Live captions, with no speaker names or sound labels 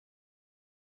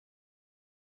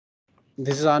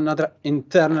This is another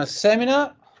internal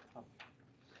seminar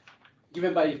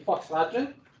given by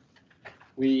Radjen.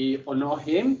 We all know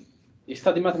him. He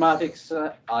studied mathematics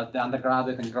at the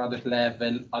undergraduate and graduate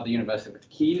level at the University of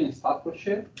Kiel in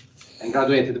Staffordshire and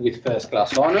graduated with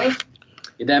first-class honors.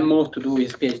 He then moved to do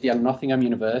his PhD at Nottingham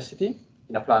University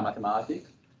in applied mathematics.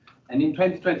 And in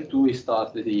 2022, he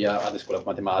started the year at the School of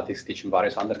Mathematics, teaching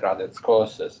various undergraduate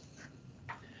courses.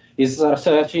 His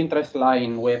research interests lie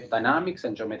in wave dynamics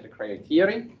and geometric ray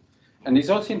theory, and he's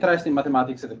also interested in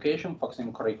mathematics education, focusing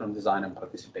on curriculum design and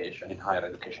participation in higher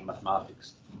education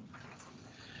mathematics.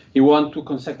 He won 2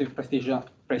 consecutive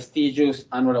prestigious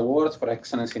annual awards for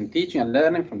excellence in teaching and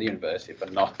learning from the University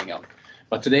of Nottingham.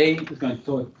 But today, he's going to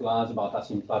talk to us about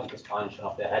asymptotic expansion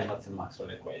of the Helmholtz and Maxwell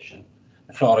equation.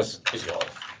 The floor is yours.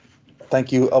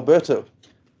 Thank you, Alberto.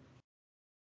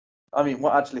 I mean,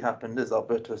 what actually happened is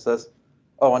Alberto says,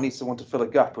 oh, I need someone to fill a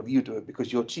gap. Will you do it?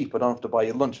 Because you're cheap. I don't have to buy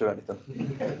you lunch or anything.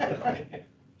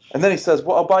 And then he says,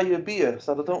 well, I'll buy you a beer. I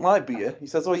said, I don't like beer. He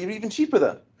says, oh, you're even cheaper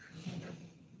then.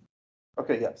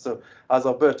 Okay, yeah. So as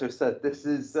Alberto said, this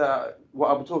is what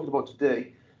I'll be talking about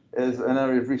today is an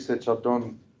area of research I've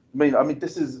done. I mean,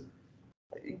 this is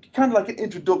kind of like an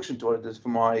introduction to what it is for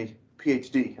my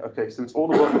PhD. Okay, so it's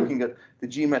all about looking at the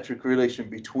geometric relation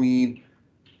between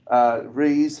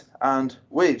rays and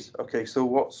waves. Okay, so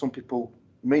what some people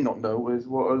may not know is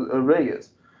what a ray is.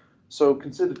 So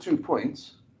consider 2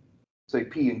 points, say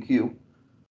P and Q.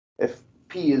 If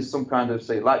P is some kind of,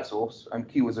 say, light source and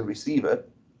Q is a receiver,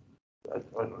 I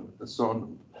don't know, the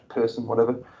sun, person,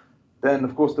 whatever, then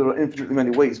of course there are infinitely many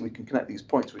ways we can connect these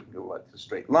points. We can go like a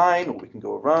straight line, or we can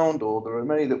go around, or there are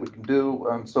many that we can do,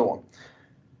 and so on.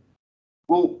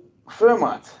 Well,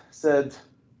 Fermat said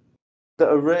that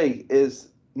a ray is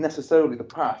necessarily the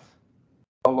path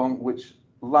along which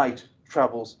light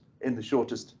travels in the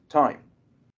shortest time.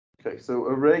 Okay, so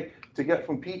a ray to get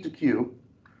from P to Q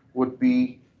would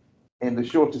be in the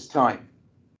shortest time.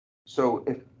 So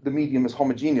if the medium is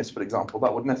homogeneous, for example,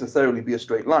 that would necessarily be a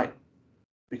straight line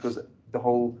because the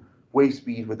whole wave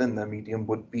speed within the medium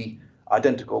would be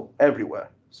identical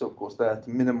everywhere. So of course there, to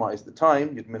minimize the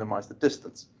time, you'd minimize the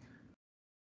distance.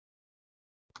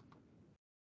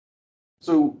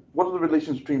 So what are the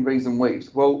relations between rays and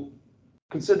waves? Well,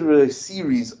 consider a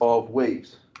series of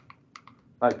waves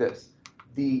like this.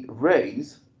 The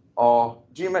rays are,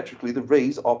 geometrically, the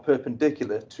rays are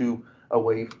perpendicular to a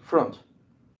wave front.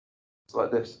 It's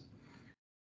like this.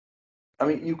 I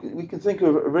mean, we can think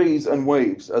of rays and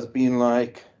waves as being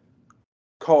like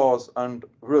cars and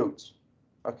roads.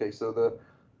 Okay, so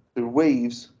the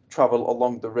waves travel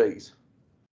along the rays.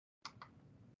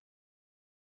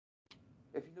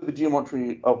 If you know the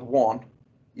geometry of one,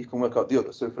 you can work out the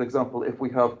other. So for example, if we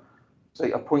have,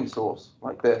 say, a point source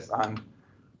like this and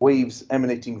waves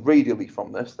emanating radially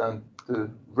from this, then the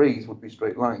rays would be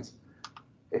straight lines.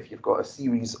 If you've got a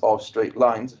series of straight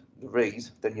lines, the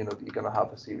rays, then you know that you're going to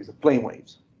have a series of plane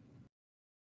waves.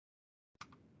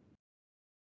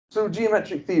 So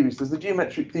geometric theories, there's the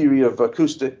geometric theory of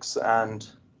acoustics and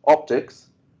optics.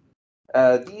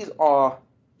 These are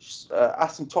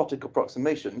asymptotic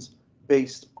approximations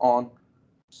based on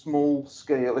small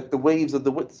scale, if the waves of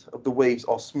the width of the waves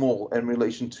are small in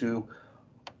relation to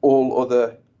all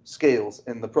other scales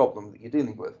in the problem that you're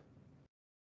dealing with.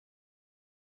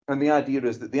 And the idea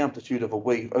is that the amplitude of a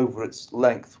wave over its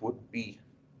length would be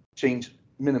changed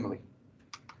minimally.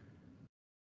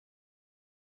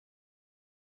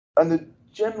 And the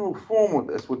general form of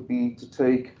this would be to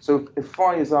take, so if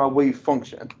phi is our wave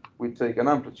function, we'd take an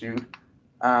amplitude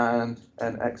and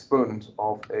an exponent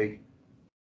of a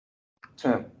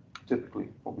term, typically.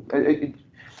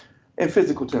 In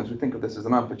physical terms, we think of this as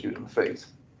an amplitude and a phase.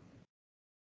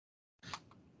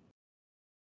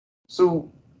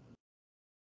 So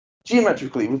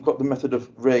geometrically, we've got the method of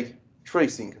ray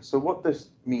tracing. So what this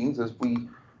means is we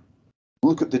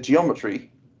look at the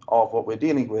geometry of what we're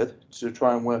dealing with to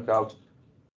try and work out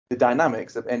the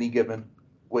dynamics of any given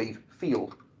wave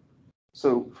field.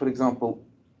 So, for example,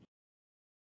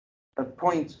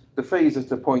 the phase at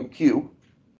the point Q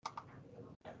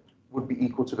would be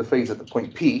equal to the phase at the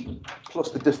point P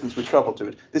plus the distance we travel to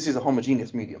it. This is a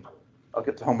homogeneous medium. I'll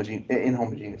get to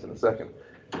inhomogeneous in a second.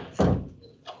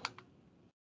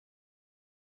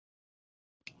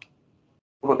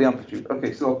 What about the amplitude?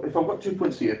 Okay, so if I've got 2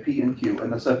 points here, P and Q,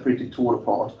 and they're separated toward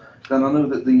apart, then I know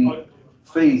that the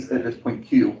phase at this point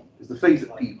Q is the phase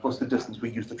at P plus the distance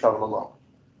we use to travel along.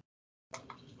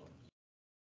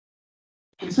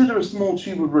 Consider a small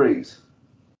tube of rays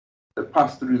that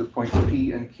pass through the points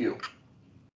P and Q.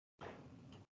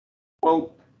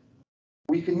 Well,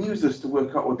 we can use this to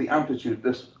work out what the amplitude of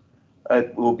this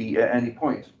it will be at any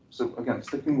point. So again,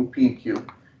 sticking with P and Q,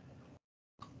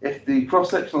 if the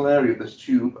cross-sectional area of this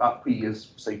tube at P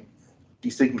is, say, d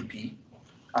sigma P,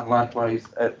 and likewise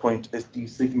at point is d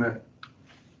sigma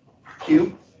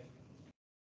Q,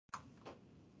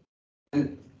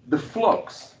 and the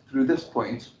flux through this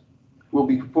point will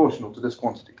be proportional to this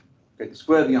quantity. Okay, the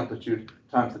square of the amplitude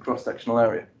times the cross-sectional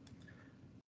area.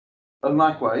 And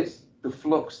likewise, the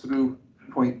flux through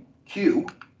point Q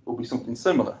will be something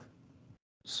similar.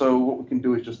 So what we can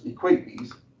do is just equate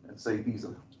these and say these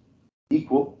are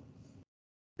equal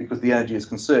because the energy is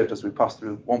conserved as we pass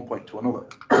through one point to another.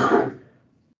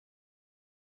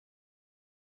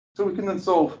 So we can then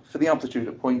solve for the amplitude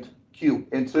at point Q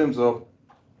in terms of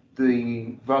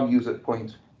the values at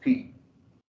point P.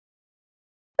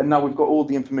 And now we've got all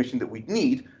the information that we'd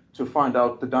need to find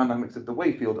out the dynamics of the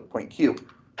wave field at point Q.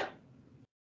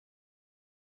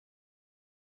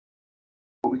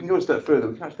 But we can go a step further.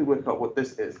 We can actually work out what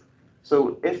this is.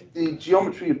 So if the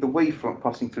geometry of the wavefront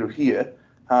passing through here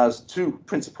has two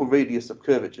principal radii of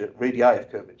curvature,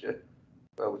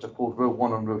 which are called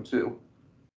ρ1 and ρ2,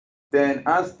 then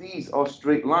as these are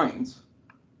straight lines,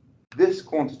 this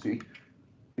quantity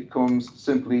becomes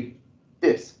simply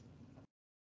this.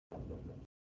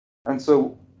 And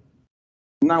so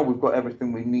now we've got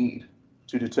everything we need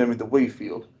to determine the wave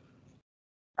field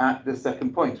at the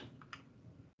second point.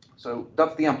 So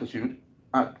that's the amplitude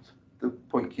at the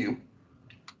point Q.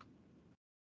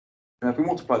 And if we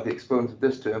multiply the exponent of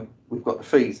this term, we've got the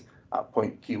phase at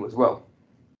point Q as well.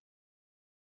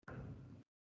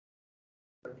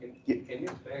 Can you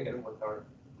explain again what are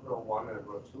ρ1 and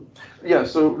ρ2? Yeah,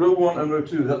 so ρ1 and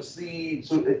ρ2, that's the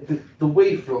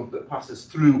wavefront that passes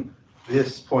through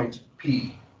this point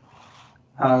P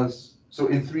has, so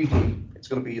in 3D, it's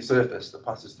going to be a surface that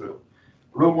passes through.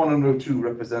 ρ1 and ρ2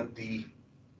 represent the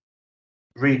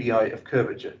radii of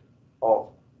curvature of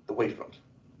the wavefront.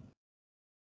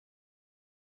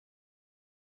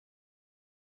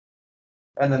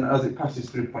 And then as it passes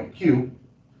through point Q,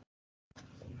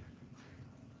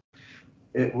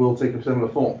 it will take a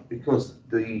similar form because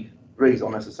the rays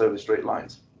are necessarily straight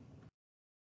lines.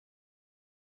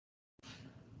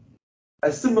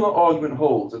 A similar argument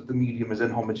holds if the medium is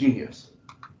inhomogeneous.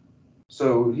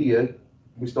 So here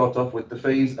we start off with the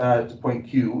phase at point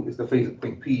Q is the phase at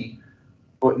point P,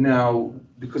 but now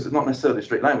because it's not necessarily a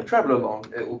straight line we travel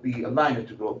along, it will be a line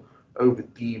integral over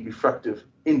the refractive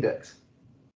index.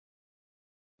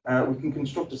 We can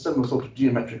construct a similar sort of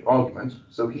geometric argument.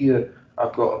 So here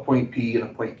I've got a point P and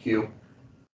a point Q,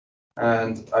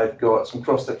 and I've got some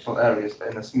cross-sectional areas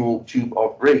in a small tube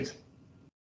of rays.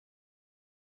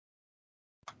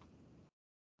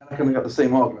 And I can make up the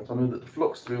same argument. I know that the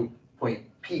flux through point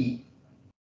P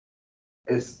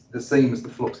is the same as the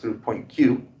flux through point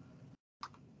Q.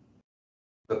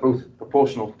 They're both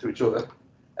proportional to each other,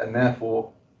 and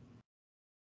therefore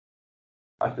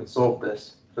I can solve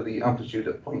this for the amplitude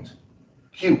at point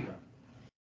Q.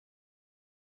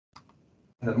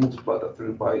 And then multiply that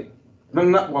through by,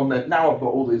 now I've got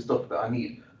all the stuff that I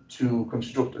need to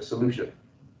construct a solution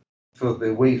for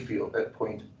the wave field at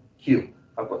point Q.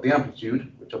 I've got the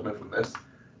amplitude, which I've known from this,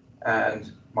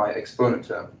 and my exponent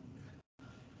term.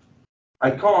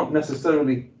 I can't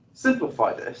necessarily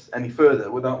simplify this any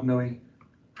further without knowing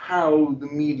how the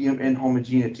medium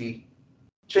inhomogeneity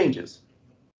changes.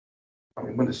 I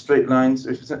mean, when it's straight lines,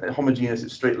 if it's homogeneous,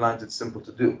 it's straight lines, it's simple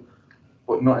to do.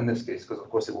 But not in this case, because of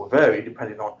course it will vary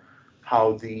depending on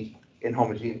how the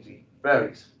inhomogeneity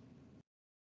varies.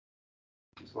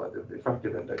 That's why the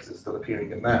refractive index is still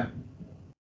appearing in there.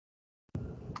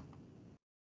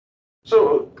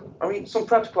 So, I mean, some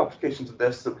practical applications of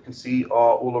this that we can see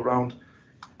are all around.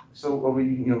 So,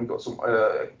 we've got some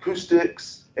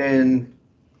acoustics in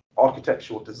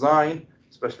architectural design,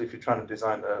 especially if you're trying to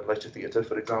design a lecture theatre,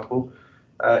 for example.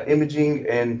 Imaging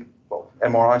in, well,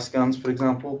 MRI scans, for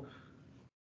example.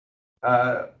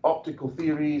 Optical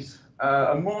theories.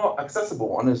 A more accessible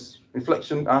one is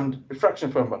reflection and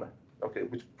refraction phenomena, okay,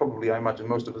 which probably I imagine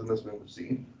most of us in this room have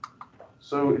seen.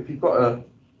 So if you've got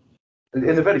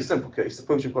in a very simple case,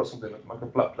 suppose you've got something like a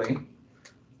flat plane.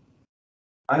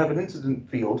 I have an incident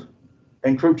field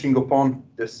encroaching upon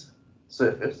this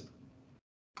surface.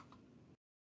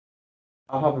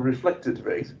 I'll have a reflected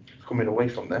ray coming away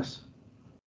from this,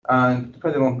 and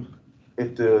depending on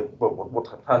if what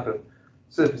type of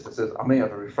surface this is, I may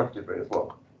have a refracted ray as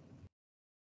well.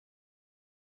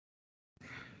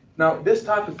 Now, this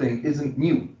type of thing isn't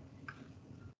new.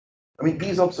 I mean,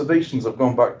 these observations have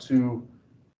gone back to,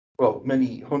 well,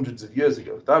 many hundreds of years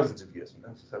ago, thousands of years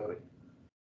necessarily.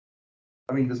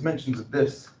 I mean, there's mentions of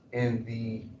this in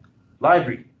the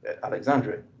library at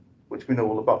Alexandria. which we know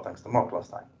all about thanks to Mark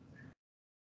last time.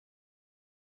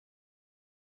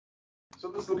 So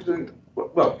let's look at,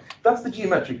 well, that's the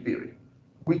geometric theory.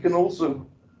 We can also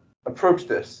approach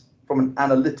this from an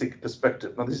analytic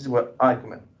perspective. Now, this is where I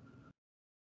come in.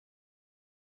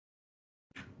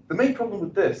 The main problem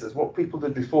with this is what people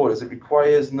did before is it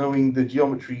requires knowing the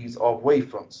geometries of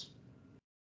wavefronts.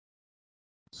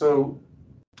 So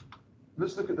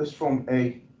let's look at this from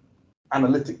an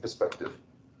analytic perspective.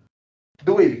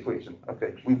 The wave equation.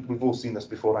 Okay, we've all seen this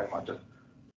before, I imagine.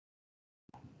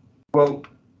 Well,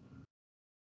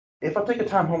 if I take a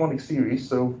time harmonic series,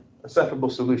 so a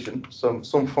separable solution,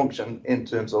 some function in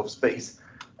terms of space,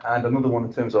 and another one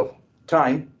in terms of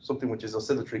time, something which is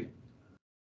oscillatory,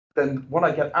 then what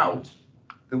I get out,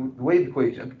 the wave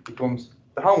equation becomes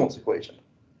the Helmholtz equation.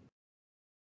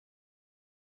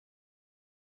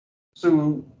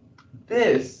 So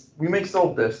this, we may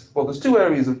solve this. Well, there's two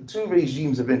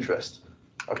regimes of interest.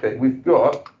 Okay, we've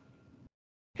got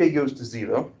k goes to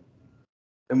 0,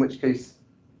 in which case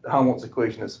the Helmholtz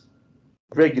equation is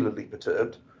regularly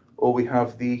perturbed, or we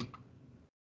have the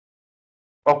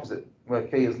opposite, where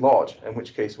k is large, in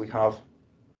which case we have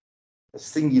a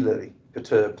singularly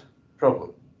perturbed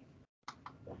problem.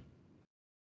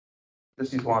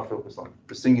 This is what I focus on,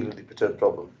 the singularly perturbed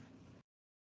problem.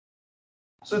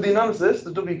 So the analysis,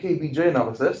 the WKBJ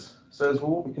analysis, says,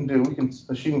 well, what we can do, we can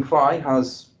assume phi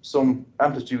has some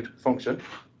amplitude function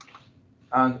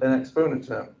and an exponent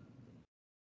term.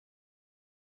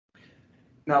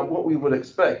 Now, what we would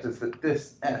expect is that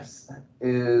this S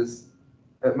is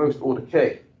at most order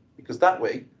k, because that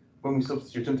way, when we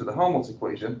substitute into the Helmholtz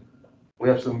equation, we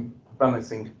have some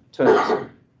balancing terms.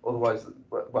 Otherwise,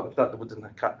 well, if that didn't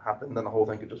happen, then the whole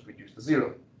thing could just reduce to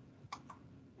 0.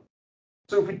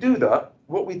 So if we do that,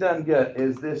 what we then get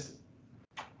is this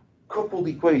coupled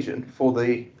equation for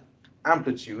the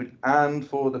amplitude and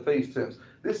for the phase terms.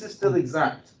 This is still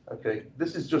exact, okay?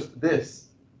 This is just this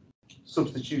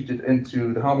substituted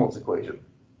into the Helmholtz equation.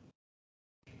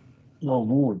 No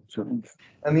more.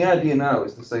 And the idea now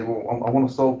is to say, well, I want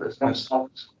to solve this.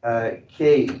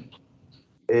 K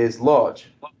is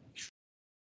large.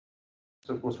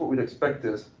 So of course, what we'd expect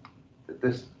is that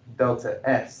this delta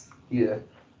S here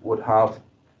would have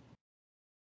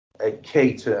a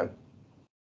K term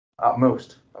at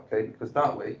most, okay? Because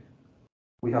that way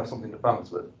we have something to balance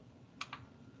with.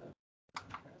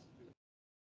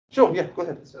 Sure, yeah, go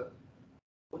ahead. So,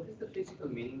 what is the physical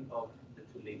meaning of the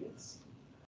two limits?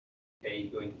 K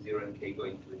going to 0 and K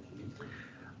going to infinity?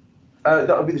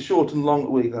 That would be the short and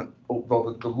long wavelength, or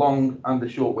well, the long and the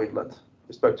short wavelength,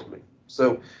 respectively.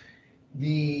 So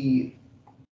the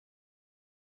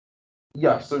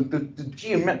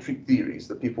geometric theories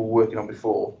that people were working on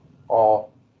before are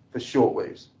for short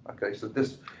waves. Okay, so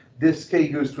this K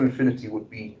goes to infinity would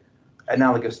be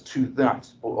analogous to that,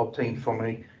 or obtained from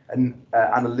an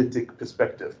analytic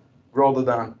perspective, rather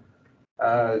than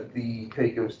the K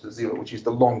goes to 0, which is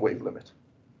the long wave limit.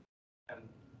 And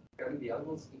regarding the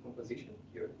Helmholtz decomposition,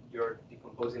 you're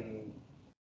decomposing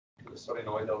to the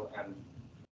solenoidal and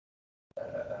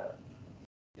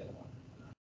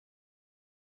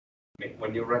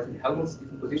when you're writing Helmholtz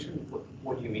decomposition,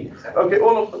 what do you mean exactly? Okay,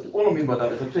 all I mean by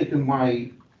that is I've taken my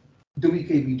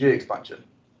WKBJ expansion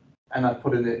and I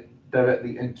put it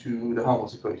directly into the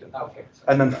Helmholtz equation. Okay.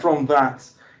 And then from that,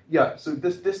 yeah, so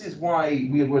this is why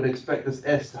we would expect this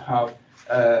S to have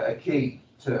a K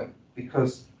term,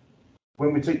 because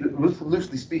when we take the,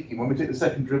 loosely speaking, when we take the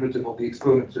second derivative of the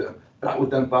exponent term, that would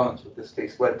then balance with this K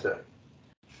squared term.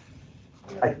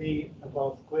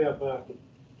 About square bracket,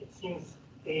 it seems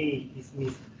A is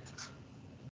missing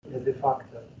as a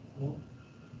factor. No?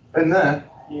 And then?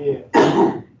 Yeah,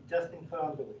 just in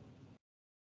front of it.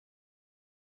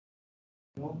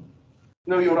 No?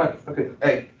 No, you're right. Okay,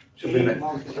 A should be in it.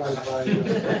 Multiplied by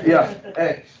Yeah,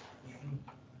 A.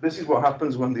 This is what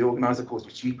happens when the organizer calls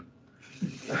you cheap.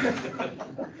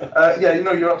 Yeah, you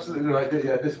know, you're absolutely right.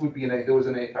 Yeah, this would be an A. There was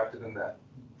an A factored in there.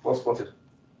 Well spotted.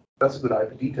 That's a good eye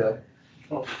for detail.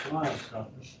 Well, can I ask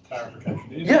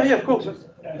clarification? Is Yeah, of course.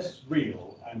 S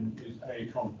real and is A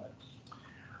complex?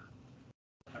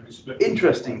 And it's split.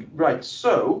 Interesting. Right.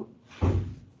 So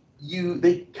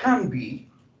they can be,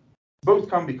 both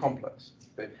can be complex.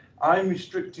 Okay. I'm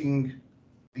restricting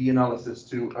the analysis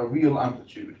to a real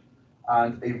amplitude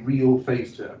and a real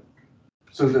phase term,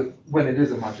 so that when it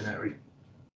is imaginary,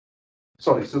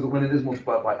 so that when it is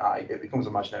multiplied by I, it becomes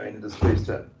imaginary and it is a phase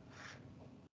term.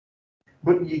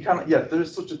 But you can, yeah, there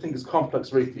is such a thing as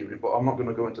complex ray theory, but I'm not going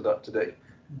to go into that today.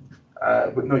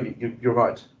 But no, you're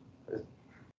right.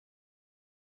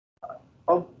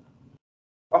 I'll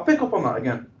pick up on that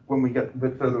again when we get a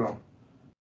bit further on.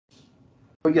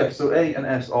 But yeah, so A and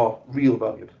S are real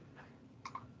valued.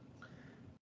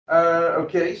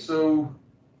 Okay, so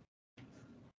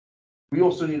we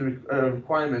also need a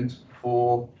requirement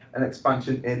for an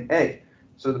expansion in A.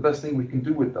 So the best thing we can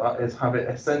do with that is have it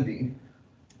ascending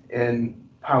in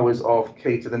powers of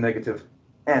k to the negative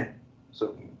n.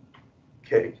 So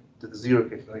k to the 0,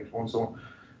 k to the negative 1, so on.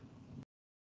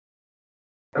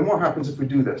 And what happens if we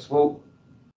do this? Well,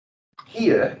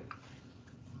 here,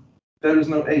 there is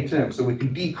no A term, so we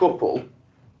can decouple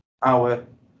our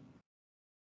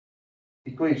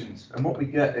equations. And what we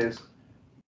get is,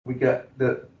 we get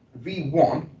that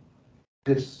V1,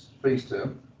 this base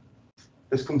term,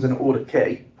 this comes in order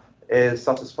k,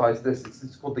 satisfies this.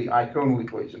 It's called the iconal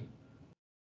equation.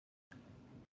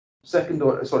 Second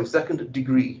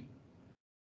degree,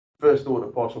 first order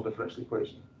partial differential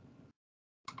equation.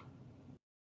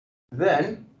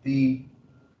 Then the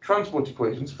transport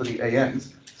equations for the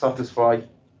ANs satisfy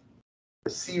a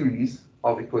series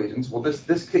of equations. Well, this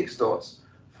kickstarts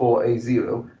for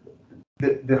A0.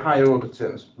 The higher order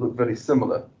terms look very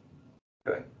similar.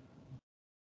 Okay.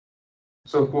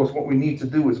 So of course, what we need to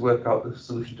do is work out the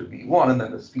solution to V1, and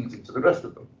then this feeds into the rest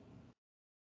of them.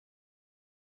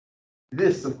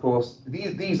 This, of course,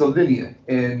 these are linear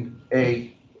in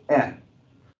AN.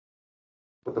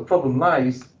 But the problem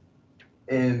lies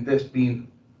in this being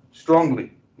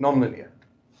strongly nonlinear.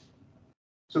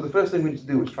 So the first thing we need to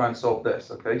do is try and solve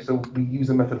this, okay? So we use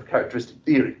a method of characteristic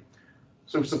theory.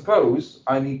 So suppose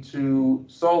I need to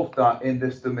solve that in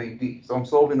this domain D. So I'm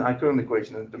solving the iconal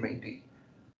equation in the domain D.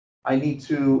 I need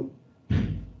to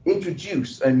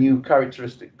introduce a new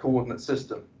characteristic coordinate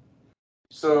system.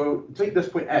 So take this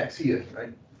point X here,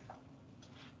 right?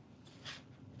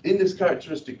 In this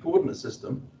characteristic coordinate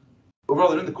system, or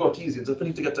rather in the Cartesians, if I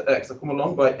need to get to X, I come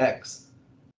along by X,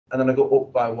 and then I go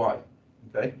up by Y,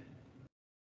 okay?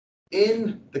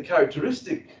 In the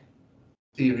characteristic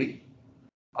theory,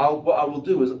 what I will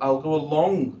do is I'll go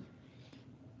along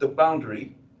the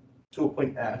boundary to a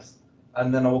point S,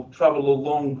 and then I'll travel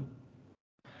along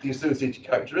the associated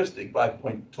characteristic by a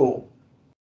point tau.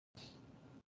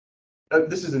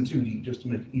 This is in 2D, just to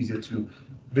make it easier to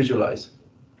visualize.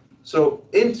 So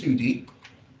in 2D,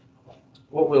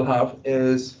 what we'll have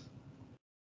is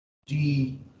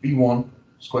dv1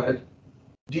 squared,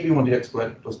 dv1 dx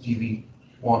squared plus dv1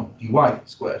 dy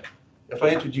squared. If I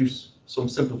introduce some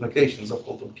simplifications, I'll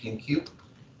call them p and q,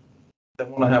 then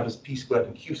what I have is p squared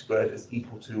and q squared is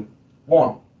equal to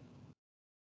 1.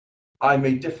 I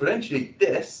may differentiate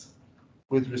this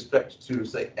with respect to,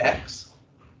 say, x,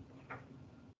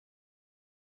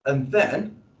 and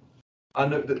then I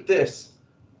note that this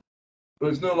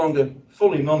is no longer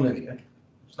fully nonlinear,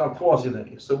 it's now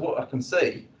quasi-linear. So what I can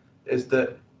say is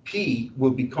that p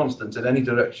will be constant in any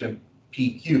direction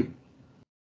pq.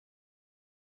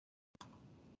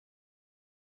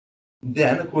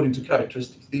 Then, according to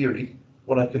characteristic theory,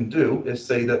 what I can do is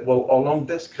say that, well, along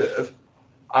this curve,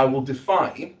 I will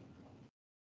define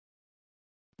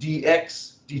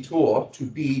dx detour to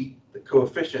be the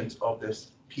coefficient of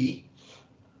this p,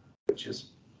 which is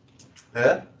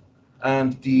there,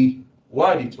 and the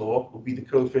y detour will be the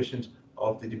coefficient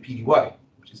of the dp dy,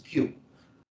 which is q.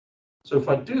 So if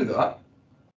I do that,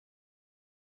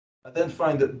 I then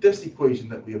find that this equation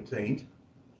that we obtained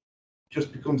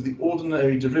just becomes the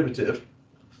ordinary derivative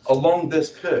along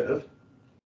this curve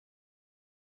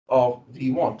of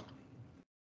v1.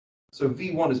 So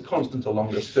v1 is constant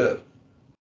along this curve.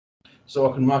 So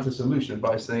I can write a solution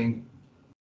by saying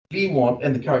v1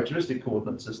 in the characteristic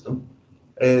coordinate system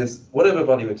is whatever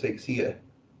value it takes here,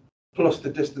 plus the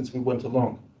distance we went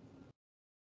along.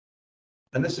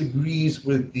 And this agrees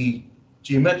with the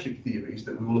geometric theories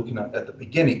that we were looking at the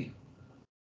beginning.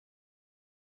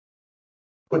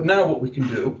 But now what we can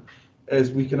do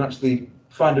is we can actually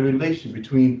find a relation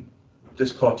between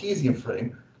this Cartesian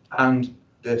frame and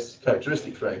this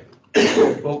characteristic frame.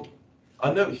 Well,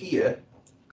 I note here,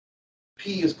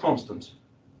 p is constant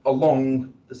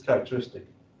along this characteristic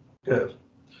curve.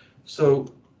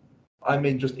 So I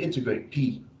may just integrate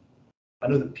p. I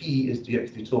know that p is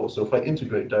dx detour, so if I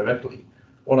integrate directly,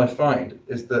 what I find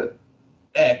is that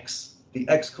x, the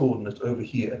x coordinate over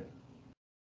here,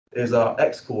 is our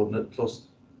x coordinate plus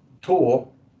tau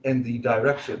in the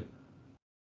direction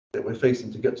that we're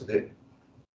facing to get to the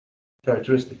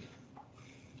characteristic.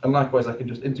 And likewise, I can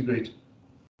just integrate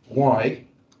y,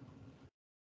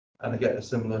 and I get a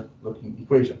similar looking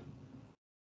equation.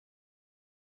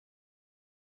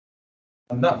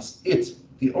 And that's it.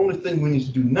 The only thing we need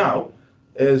to do now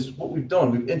is what we've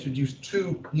done. We've introduced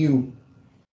two new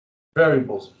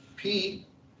variables, p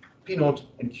naught,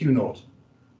 and q naught.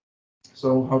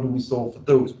 So how do we solve for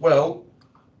those? Well,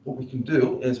 what we can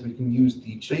do is we can use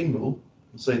the chain rule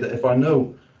and say that if I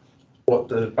know what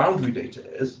the boundary data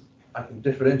is, I can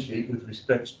differentiate with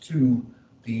respect to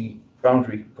the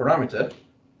boundary parameter,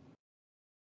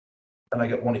 and I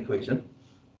get one equation.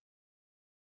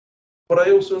 But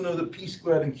I also know that p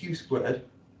squared and q squared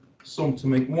sum to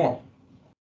make 1.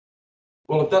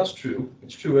 Well, if that's true,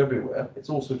 it's true everywhere. It's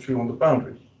also true on the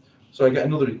boundary. So I get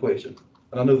another equation,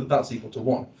 and I know that that's equal to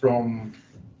 1 from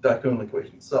the diagonal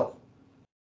equation itself.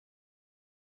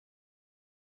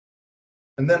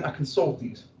 And then I can solve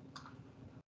these.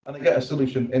 And I get a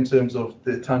solution in terms of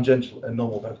the tangential and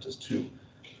normal vectors to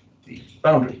the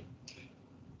boundary.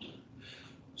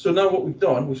 So now what we've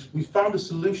done, we've found a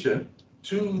solution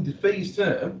to the phase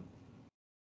term,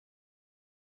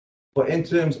 but in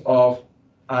terms of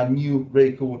our new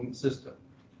ray coordinate system.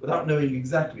 Without knowing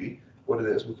exactly what it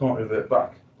is, we can't revert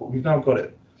back, but we've now got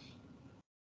it.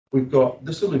 We've got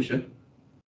the solution,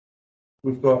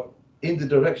 we've got in the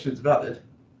direction it's valid,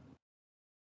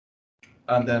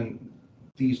 and then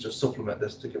these just supplement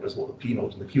this to give us what the P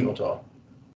naught and the Q naught are.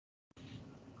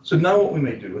 So now what we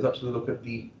may do is actually look at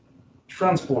the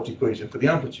transport equation for the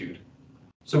amplitude.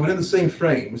 So within the same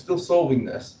frame, we're still solving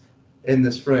this in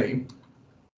this frame.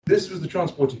 This was the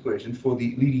transport equation for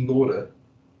the leading order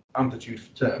amplitude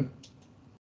term.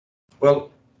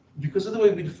 Well, because of the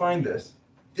way we define this,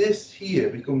 this here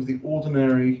becomes the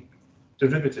ordinary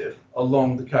derivative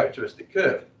along the characteristic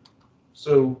curve.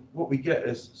 So what we get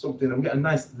is something, and we get a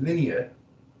nice linear,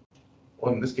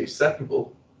 or in this case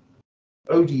separable,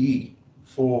 ODE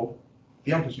for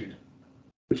the amplitude,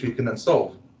 which we can then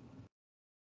solve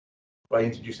by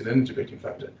introducing an integrating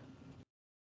factor.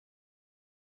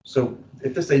 So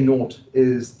if this A0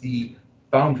 is the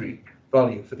boundary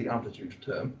value for the amplitude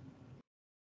term,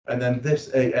 and then this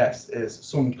AS is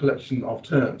some collection of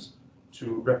terms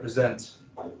to represent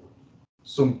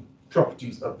some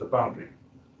properties of the boundary.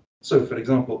 So for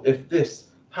example, if this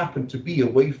happened to be a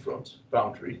wavefront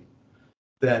boundary,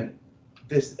 then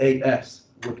this AS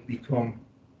would become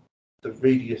the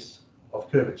radius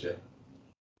of curvature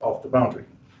of the boundary.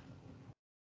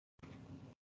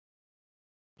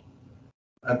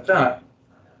 And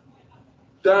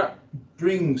that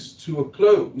brings to a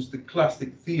close the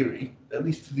classic theory, at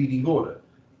least to leading order.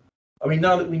 I mean,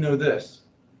 now that we know this,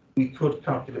 we could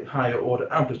calculate higher order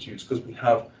amplitudes because we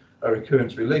have a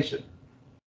recurrence relation.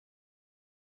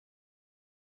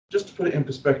 Just to put it in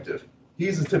perspective,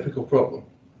 here's a typical problem.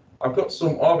 I've got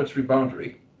some arbitrary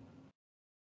boundary,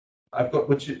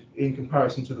 which in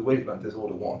comparison to the wavelength is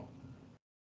order 1.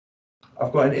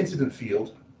 I've got an incident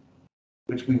field,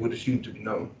 which we would assume to be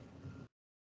known.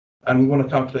 And we want to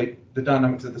calculate the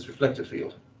dynamics of this reflected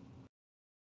field.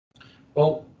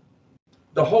 Well,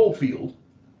 the whole field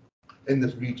in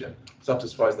this region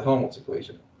satisfies the Helmholtz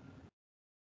equation.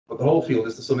 But the whole field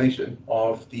is the summation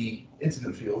of the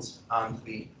incident fields and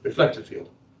the reflected field.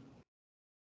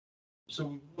 So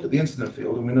we look at the incident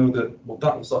field and we know that, well,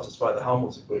 that will satisfy the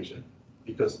Helmholtz equation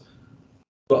because,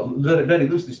 well, very, very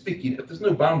loosely speaking, if there's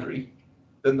no boundary,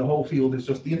 then the whole field is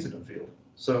just the incident field.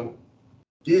 So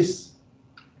this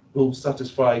will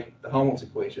satisfy the Helmholtz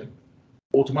equation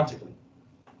automatically.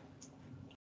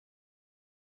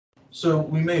 So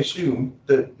we may assume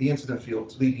that the incident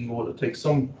field's leading order takes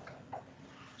some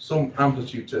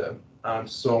amplitude term and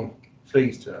some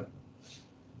phase term.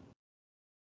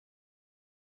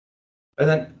 And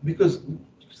then because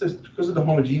of the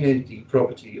homogeneity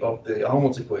property of the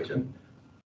Helmholtz equation,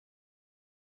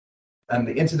 and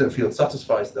the incident field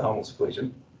satisfies the Helmholtz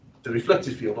equation, the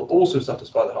reflected field will also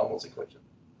satisfy the Helmholtz equation.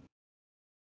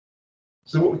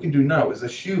 So what we can do now is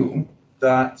assume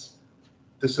that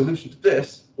the solution to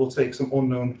this will take some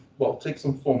unknown, well, take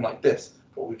some form like this,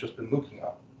 what we've just been looking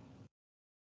at.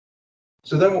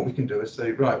 So then what we can do is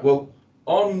say, right, well,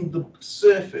 on the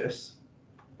surface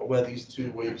where these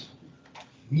two waves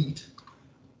meet,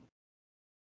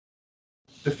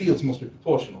 the fields must be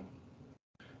proportional.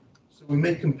 So we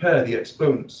may compare the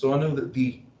exponents. So I know that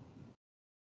the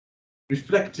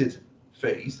reflected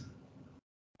phase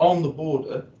on the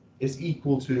border is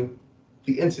equal to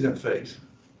the incident phase.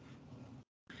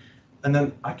 And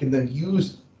then I can then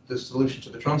use the solution to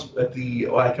the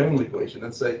diagonal equation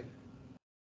and say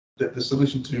that the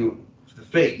solution to the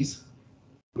phase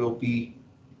will be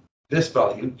this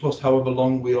value plus however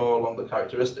long we are along the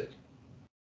characteristic.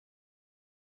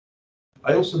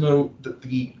 I also know that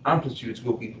the amplitudes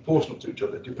will be proportional to each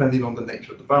other depending on the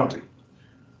nature of the boundary.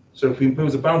 So if we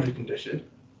impose a boundary condition,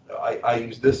 I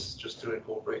use this just to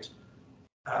incorporate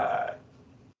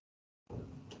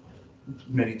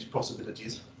many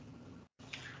possibilities.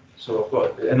 So I've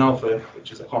got an alpha,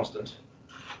 which is a constant,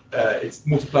 it's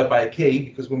multiplied by a k,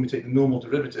 because when we take the normal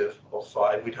derivative of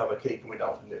phi, we'd have a k coming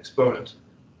down from the exponent.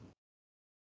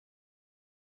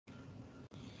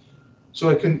 So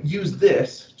I can use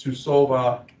this to solve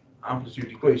our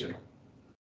amplitude equation.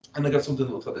 And I got something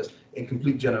that looks like this, in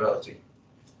complete generality.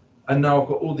 And now I've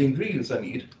got all the ingredients I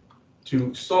need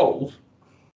to solve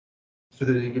for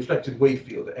the reflected wave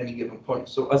field at any given point.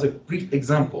 So as a brief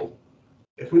example,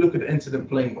 if we look at an incident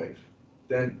plane wave,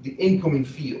 then the incoming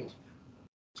field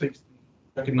takes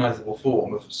the recognizable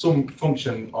form of some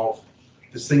function of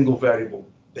the single variable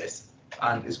this,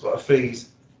 and it's got a phase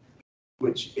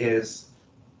which is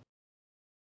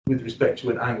with respect to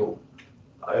an angle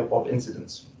of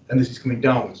incidence, and this is coming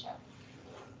downwards,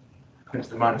 hence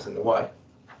the minus and the y.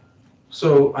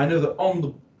 So I know that on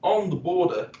the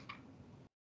border,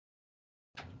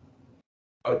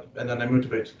 and then I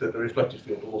motivate that the reflected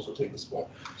field will also take this form.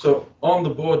 So on the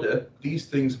border, these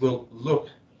things will look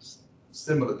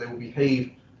similar. They will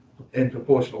behave in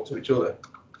proportional to each other.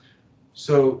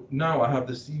 So now I have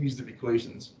this series of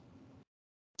equations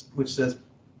which says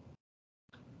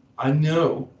I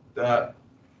know that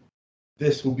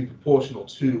this will be proportional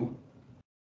to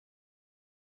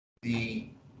the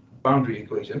boundary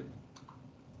equation.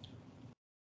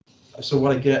 So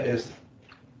what I get is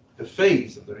the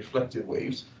phase of the reflected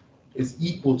waves is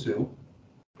equal to,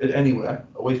 at anywhere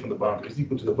away from the boundary, is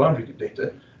equal to the boundary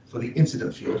data for the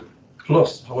incident field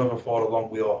plus however far along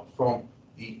we are from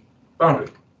the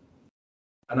boundary.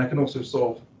 And I can also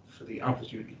solve for the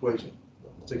amplitude equation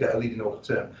to get a leading order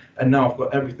term. And now I've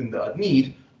got everything that I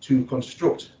need to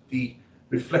construct the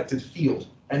reflected field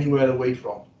anywhere away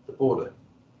from the border.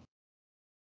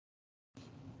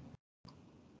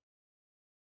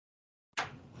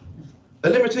 A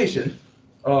limitation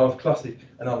of classic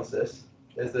analysis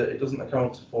is that it doesn't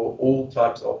account for all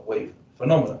types of wave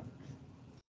phenomena.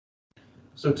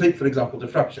 So take, for example,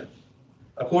 diffraction.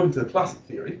 According to the classic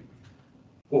theory,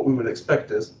 what we would expect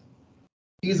is,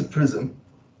 here's a prism,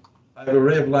 I have a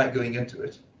ray of light going into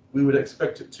it, we would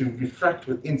expect it to refract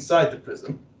with inside the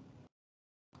prism,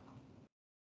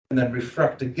 and then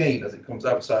refract again as it comes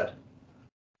outside,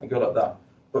 and go like that.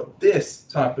 But this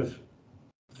type of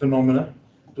phenomena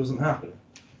doesn't happen.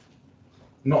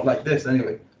 Not like this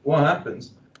anyway. What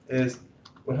happens is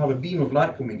we'll have a beam of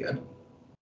light coming in,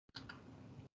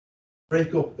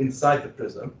 break up inside the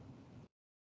prism,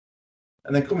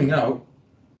 and then coming out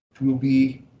will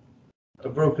be a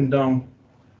broken down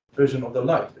version of the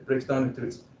light. It breaks down into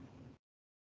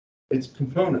its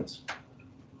components.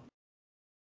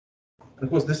 And of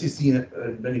course, this is seen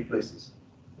in many places.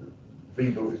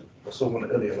 Rainbow, I saw one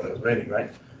earlier when it was raining,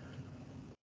 right?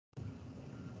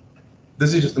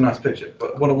 This is just a nice picture,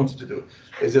 but what I wanted to do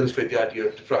is illustrate the idea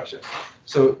of diffraction.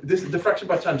 So this is diffraction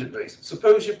by tangent rays.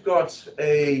 Suppose you've got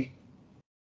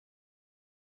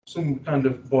some kind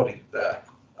of body there.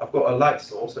 I've got a light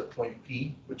source at point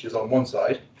P, which is on one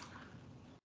side,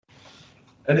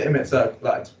 and it emits out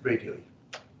light radially.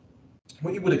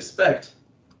 What you would expect,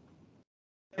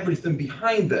 everything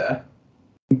behind there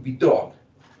would be dark,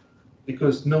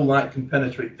 because no light can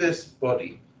penetrate this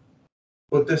body.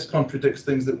 But this contradicts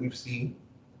things that we've seen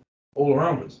all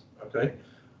around us, okay?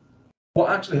 What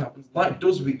actually happens, light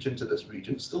does reach into this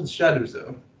region, it's still the shadow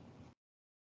zone.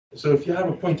 So if you have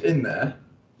a point in there,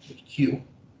 Q,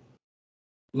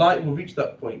 light will reach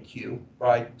that point Q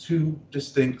by two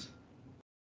distinct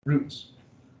routes.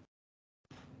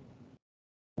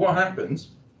 What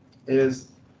happens is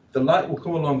the light will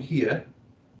come along here,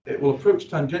 it will approach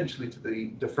tangentially to the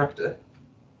diffractor,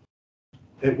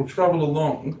 it will travel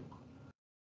along,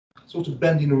 sort of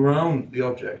bending around the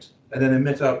object, and then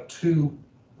emit out two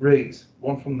rays,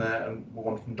 one from there and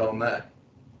one from down there.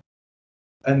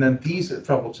 And then these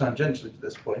travel tangentially to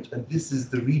this point, and this is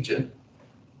the region.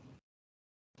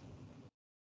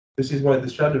 This is why the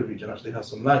shadow region actually has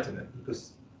some light in it,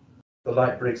 because the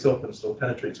light breaks up and still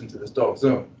penetrates into this dark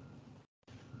zone.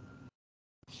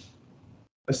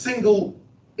 A single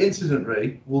incident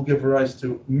ray will give rise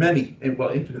to many, well,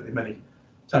 infinitely many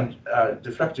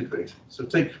diffracted rays. So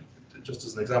take, just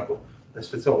as an example, this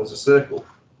fits all as a circle,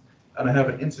 and I have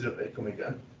an incident ray coming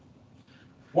in.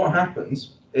 What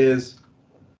happens is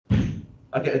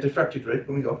I get a diffracted ray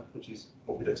coming off, which is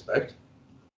what we'd expect.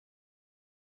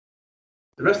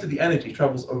 The rest of the energy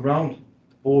travels around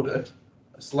the border,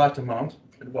 a slight amount,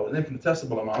 well, an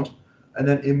infinitesimal amount, and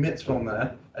then emits from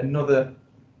there another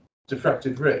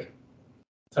diffracted ray,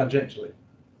 tangentially.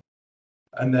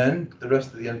 And then the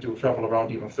rest of the energy will travel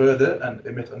around even further and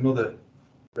emit another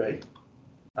ray,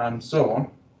 and so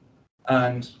on,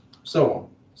 and so on.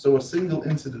 So a single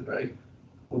incident ray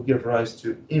will give rise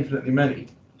to infinitely many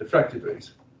diffracted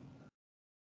rays.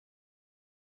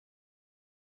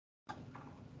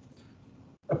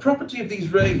 A property of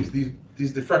these rays,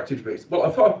 these diffracted rays, well,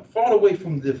 far away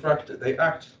from the diffractor, they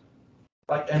act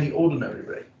like any ordinary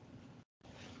ray,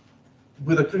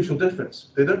 with a crucial difference.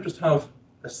 They don't just have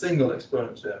a single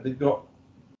exponent term, they've got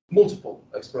multiple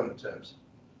exponent terms.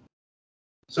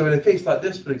 So in a case like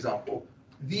this, for example,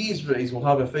 these rays will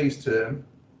have a phase term,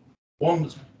 one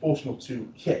that's proportional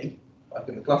to k, like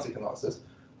in the classic analysis,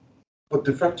 but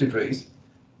diffracted rays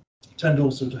tend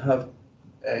also to have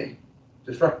a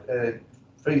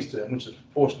phase term which is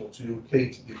proportional to k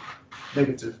to the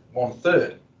negative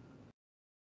 1/3.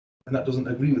 And that doesn't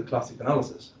agree with classic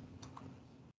analysis.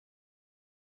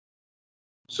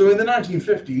 So in the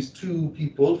 1950s, two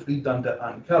people, Friedlander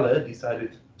and Keller,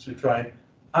 decided to try and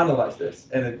analyze this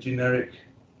in a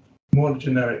more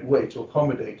generic way to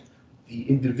accommodate the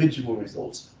individual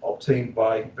results obtained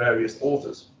by various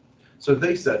authors. So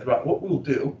they said, right, what we'll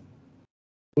do,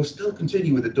 we'll still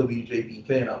continue with the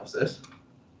WJBK analysis,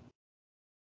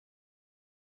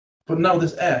 but now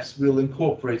this S will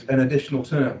incorporate an additional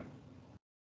term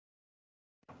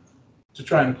to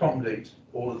try and accommodate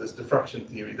all of this diffraction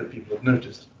theory that people have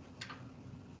noticed.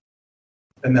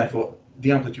 And therefore,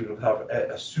 the amplitude will have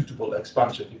a suitable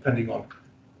expansion depending on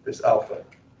this alpha.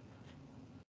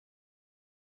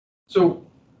 So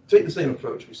take the same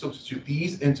approach. We substitute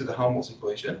these into the Helmholtz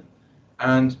equation,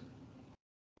 and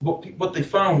what they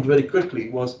found very quickly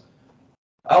was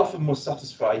alpha must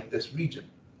satisfy this region,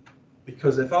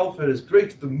 because if alpha is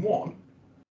greater than 1,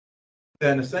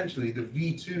 then essentially the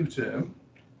V2 term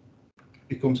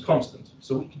becomes constant.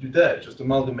 So what you can do there is just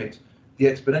amalgamate the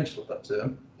exponential of that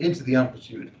term into the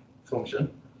amplitude function,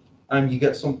 and you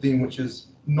get something which is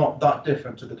not that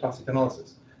different to the classic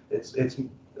analysis. It's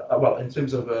well, in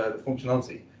terms of the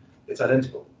functionality, it's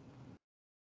identical.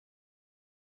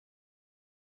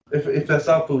 If this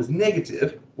alpha is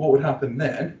negative, what would happen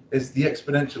then is the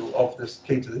exponential of this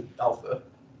k to the alpha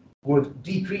would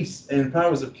decrease in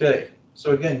powers of k.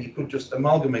 So again, you could just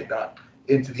amalgamate that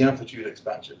into the amplitude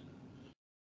expansion.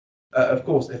 Of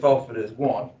course, if alpha is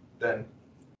 1, then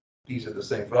these are the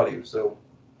same value. So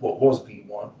what was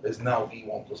V1 is now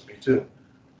V1 plus V2.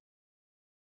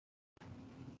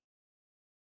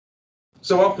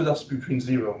 So alpha that's between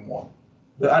 0 and 1.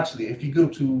 But actually, if you go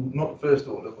to not first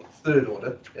order, but third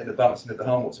order in the balancing of the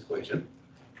Helmholtz equation,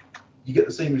 you get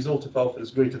the same result if alpha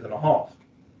is greater than a half.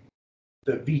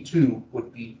 That V2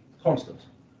 would be constant.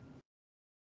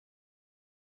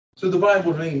 So the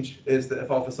viable range is that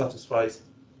if alpha satisfies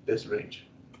this range.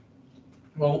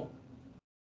 Well,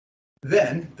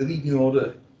 then the leading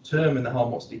order term in the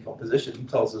Helmholtz decomposition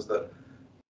tells us that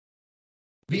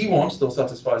V1 still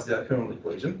satisfies the Diaconal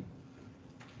equation,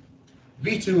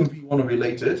 V2 and V1 are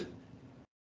related,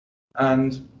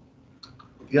 and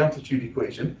the amplitude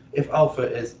equation, if alpha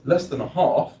is less than a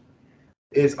half,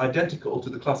 is identical to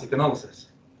the classic analysis.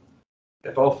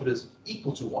 If alpha is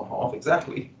equal to 1/2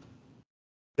 exactly,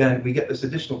 then we get this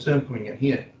additional term coming in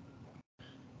here.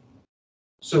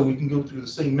 So we can go through the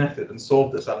same method and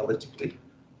solve this analytically,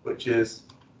 which is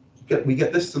we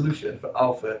get this solution for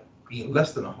alpha being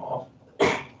less than a half,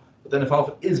 but then if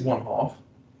alpha is 1/2,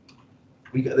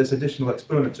 we get this additional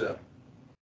exponent term.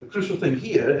 The crucial thing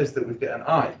here is that we get an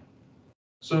I.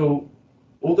 So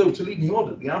although to leading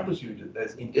order the amplitude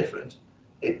is indifferent,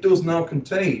 it does now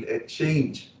contain a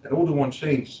change, an order 1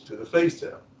 change to the phase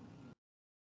term.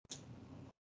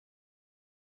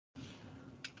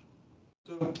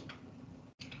 So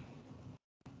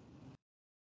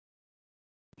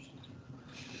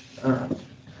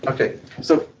okay,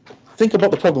 so think about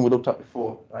the problem we looked at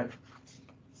before, right?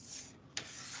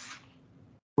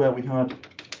 Where we had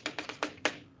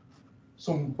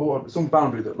some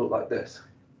boundary that looked like this.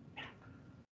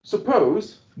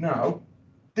 Suppose now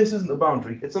this isn't a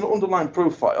boundary, it's an underlying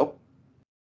profile,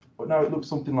 but now it looks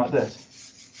something like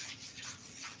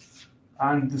this.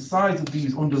 And the size of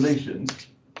these undulations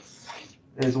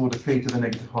is order k to the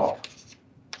negative half.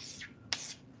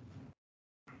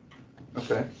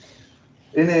 Okay.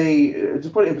 To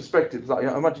put it in perspective, like,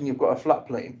 imagine you've got a flat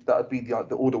plane. That would be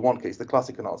the order 1 case, the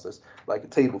classic analysis, like a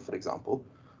table, for example.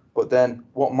 But then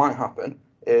what might happen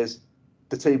is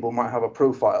the table might have a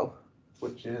profile,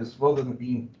 which is, rather than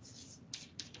being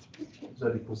z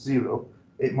equals 0,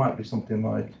 it might be something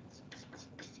like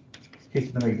k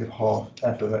to the negative half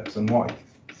f of x and y.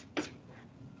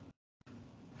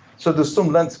 So there's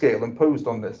some length scale imposed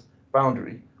on this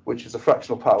boundary, which is a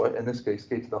fractional power, in this case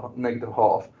k to the negative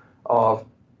half of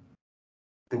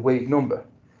the wave number.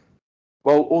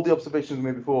 Well, all the observations we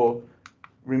made before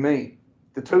remain.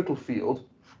 The total field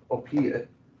up here,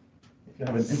 if you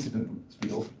have an incident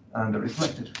field and a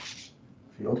reflected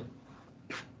field,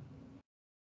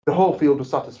 the whole field will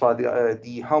satisfy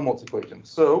the Helmholtz equation.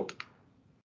 So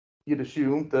you'd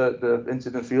assume that the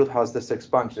incident field has this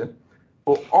expansion,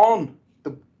 but on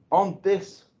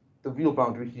this, the real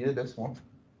boundary here, this one,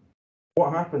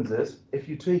 what happens is if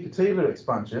you take a Taylor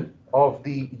expansion of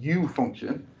the U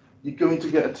function, you're going to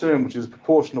get a term which is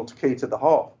proportional to k to the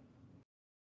half.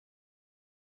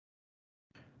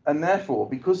 And therefore,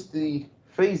 because the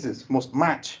phases must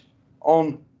match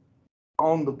on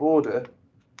the border,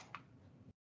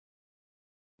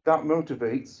 that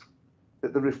motivates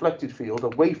that the reflected field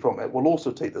away from it will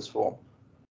also take this form.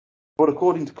 But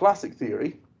according to classic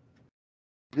theory,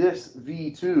 this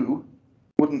V2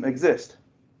 wouldn't exist.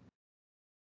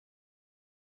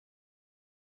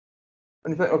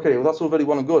 And you think, okay, well, that's all very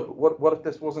well and good, but what if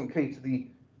this wasn't k to the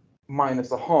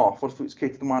minus a half? What if it was k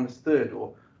to the minus third,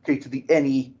 or k to the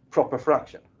any proper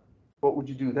fraction? What would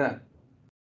you do then?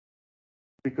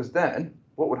 Because then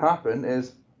what would happen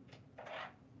is,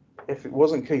 if it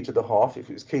wasn't k to the half, if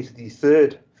it was k to the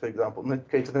third, for example,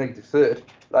 k to the negative third,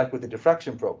 like with the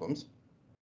diffraction problems,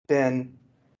 then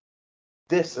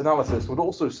this analysis would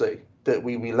also say that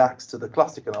we relax to the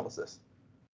classic analysis.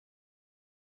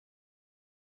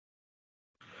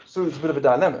 So it's a bit of a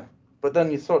dilemma. But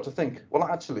then you start to think, well,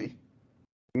 actually,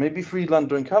 maybe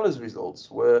Friedlander and Keller's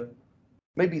results were,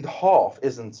 maybe the half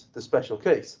isn't the special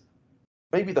case.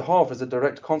 Maybe the half is a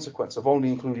direct consequence of only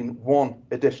including one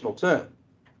additional term.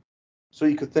 So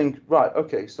you could think, right,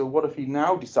 okay, so what if you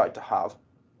now decide to have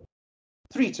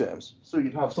three terms? So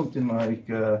you'd have something like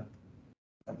an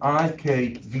ik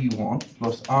v1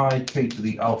 plus ik to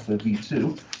the alpha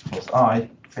v2 plus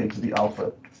ik to the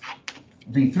alpha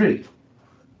v3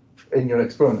 in your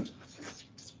exponent.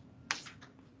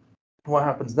 What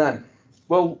happens then?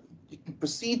 Well, you can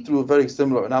proceed through a very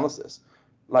similar analysis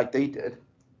like they did.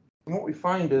 And what we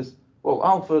find is, well,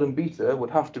 alpha and beta would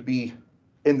have to be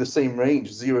in the same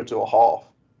range, 0 to a half.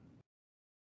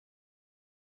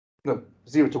 No,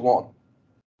 0 to 1.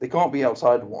 They can't be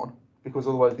outside 1, because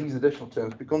otherwise these additional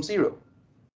terms become 0.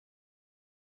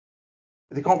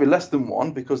 They can't be less than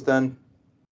 1, because then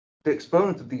the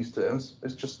exponent of these terms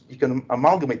is just, you can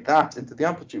amalgamate that into the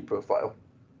amplitude profile.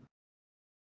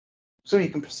 So you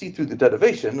can proceed through the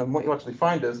derivation, and what you actually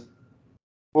find is,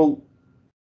 well,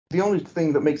 the only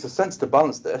thing that makes a sense to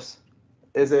balance this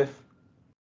is if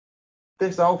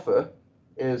this alpha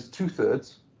is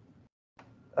 2/3,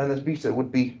 and this beta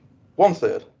would be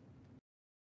 1/3.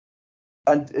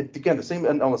 And again, the same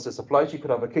analysis applies. You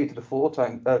could have a k to the 4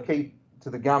 times k to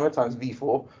the gamma times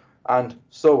v4, and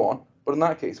so on. But in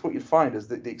that case, what you'd find is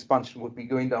that the expansion would be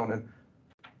going down in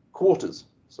quarters.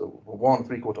 So 1,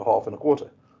 3/4, half, and a quarter.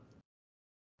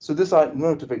 So this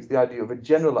motivates the idea of a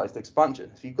generalized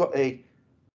expansion. If you've got a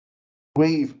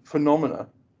wave phenomena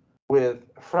with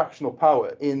fractional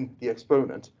power in the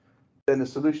exponent, then the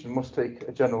solution must take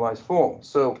a generalized form.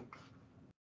 So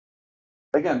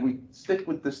again, we stick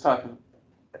with this type of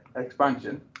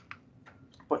expansion,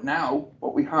 but now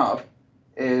what we have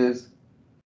is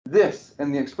this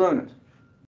in the exponent.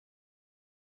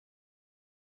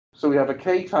 So we have a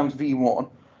k times v1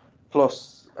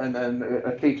 plus, and then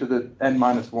a k to the n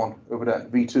minus 1 over there,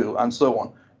 v2, and so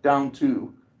on, down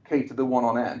to k to the 1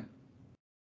 on n,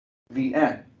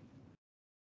 vn.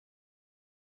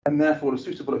 And therefore, the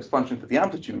suitable expansion for the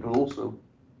amplitude will also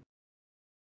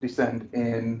descend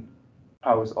in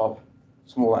powers of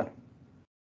small n.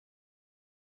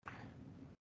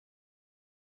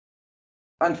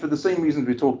 And for the same reasons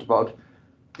we talked about,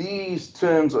 these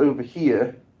terms over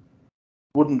here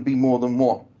wouldn't be more than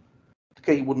 1.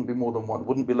 K wouldn't be more than 1,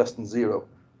 wouldn't be less than 0.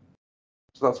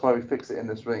 So that's why we fix it in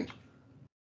this range.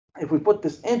 If we put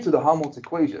this into the Helmholtz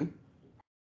equation,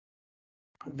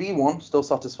 V1 still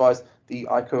satisfies the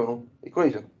iconal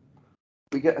equation.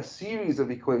 We get a series of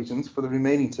equations for the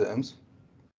remaining terms,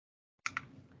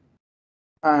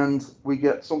 and we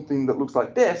get something that looks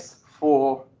like this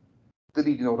for the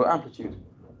leading order amplitude.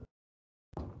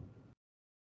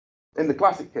 In the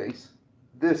classic case,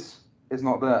 this is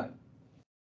not there.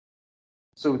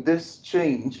 So this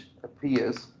change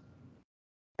appears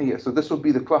here. So this would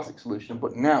be the classic solution,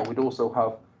 but now we'd also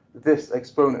have this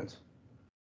exponent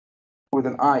with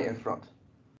an I in front.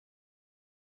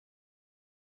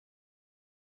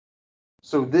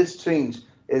 So this change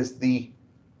is the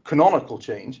canonical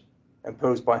change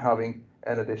imposed by having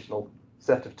an additional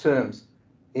set of terms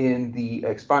in the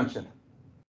expansion.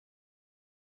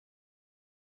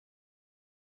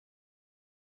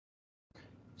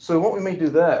 So what we may do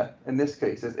there in this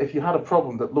case is, if you had a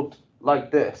problem that looked like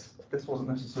this wasn't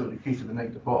necessarily k to the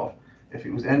negative half, if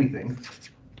it was anything,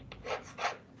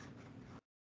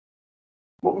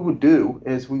 what we would do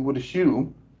is we would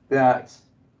assume that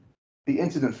the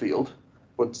incident field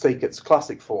would take its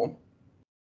classic form.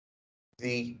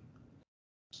 The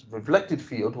reflected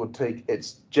field would take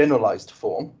its generalized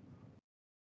form.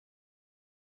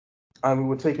 And we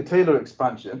would take a Taylor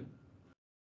expansion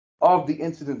of the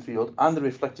incident field and the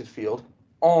reflected field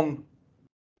on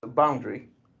the boundary.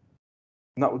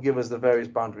 And that would give us the various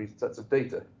boundary sets of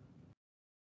data.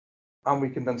 And we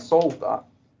can then solve that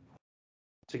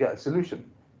to get a solution.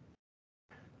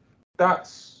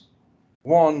 That's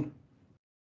one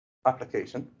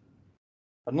application.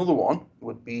 Another one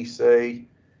would be, say,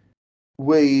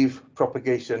 wave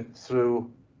propagation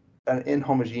through an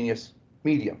inhomogeneous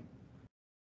medium.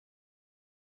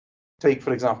 Take,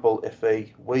 for example, if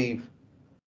a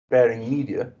wave-bearing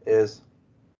media is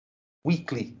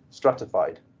weakly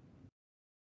stratified.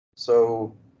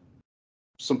 So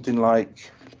something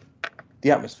like the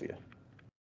atmosphere.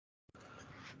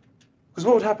 Because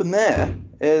what would happen there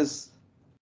is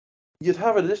you'd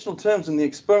have additional terms in the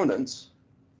exponents,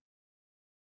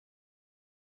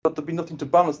 but there'd be nothing to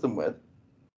balance them with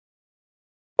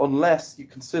unless you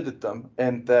considered them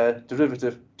in their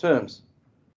derivative terms,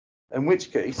 in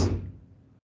which case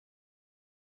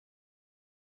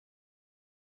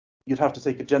you'd have to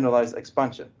take a generalized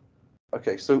expansion.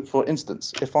 Okay, so for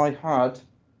instance, if I had,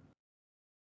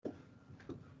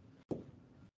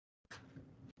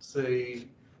 say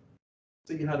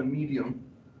you had a medium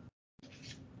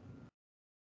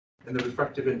and the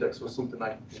refractive index was something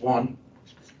like 1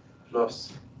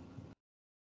 plus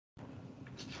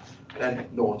n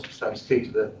naught times k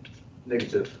to the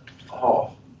negative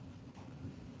half.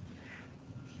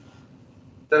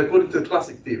 Then according to the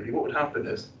classic theory, what would happen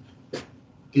is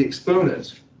the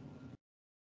exponent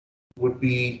would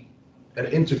be an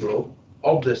integral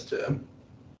of this term.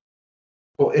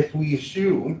 But if we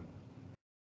assume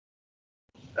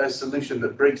a solution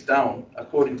that breaks down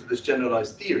according to this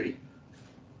generalized theory,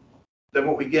 then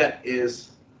what we get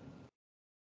is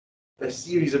a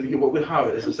series of, what we have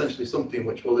is essentially something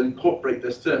which will incorporate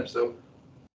this term. So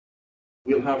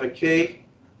we'll have a k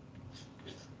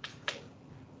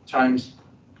times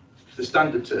the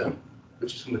standard term,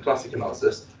 which is from the classic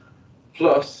analysis,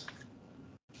 plus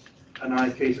an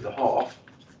ik to the half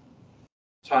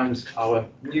times our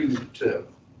new term.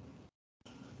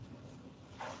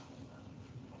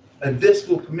 And this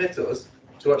will permit us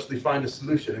to actually find a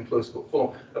solution in closed-cut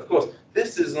form. Of course,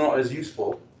 this is not as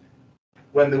useful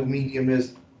when the medium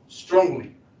is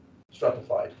strongly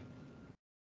stratified,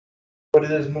 but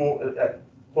it is more, at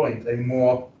point, a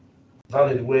more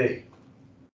valid way,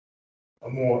 a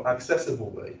more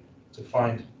accessible way to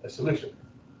find a solution.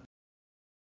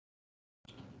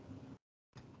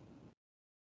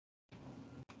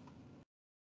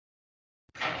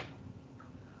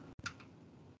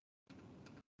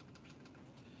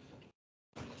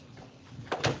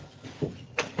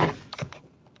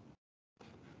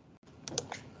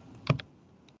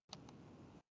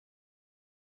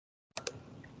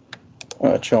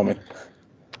 Show me.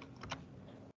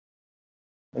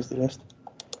 Where's the rest?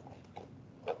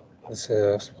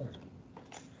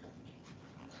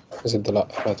 زد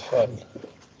الأفراد فعل.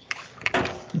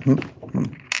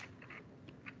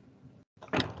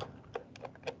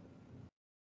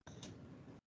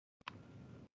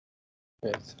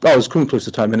 Oh, it's coming close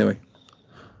to time anyway.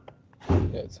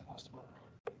 Yeah, it's the last one.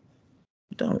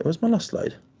 Damn it, where's my last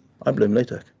slide? I blame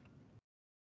LaTeX.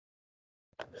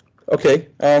 Okay.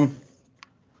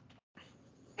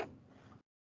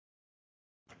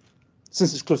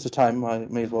 Since it's close to time, I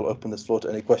may as well open this floor to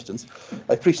any questions.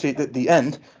 I appreciate that the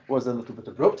end was a little bit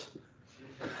abrupt.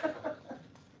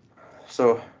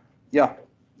 So, yeah.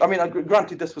 I mean,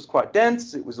 granted, this was quite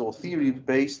dense. It was all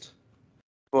theory-based.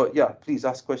 But, yeah, please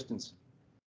ask questions.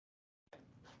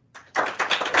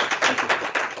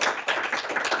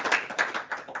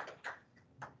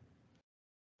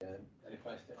 Any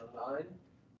question online?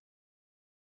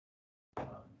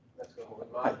 Let's go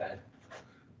with Mark then.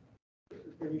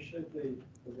 When you showed the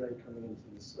ray coming into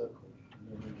the circle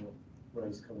and then the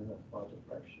rays coming off by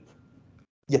diffraction,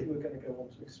 yeah, you were going to go on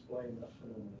to explain that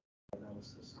phenomenon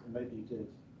analysis, and maybe you did.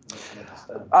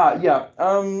 Understand.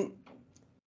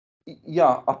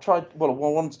 Yeah, I tried. Well, what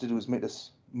I wanted to do is make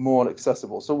this more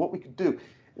accessible. So what we could do,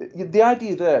 the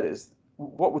idea there is,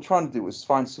 what we're trying to do is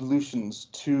find solutions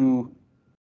to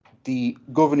the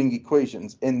governing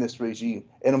equations in this regime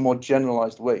in a more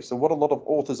generalized way. So what a lot of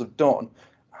authors have done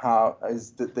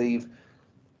is that they've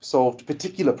solved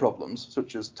particular problems,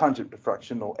 such as tangent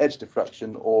diffraction or edge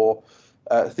diffraction or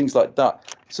things like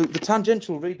that. So the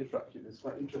tangential ray diffraction is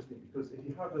quite interesting because if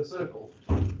you have a circle,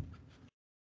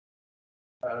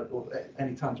 or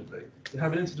any tangent ray, you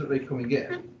have an incident ray coming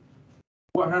in.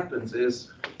 What happens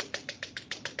is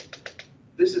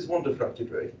this is one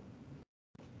diffracted ray.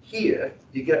 Here,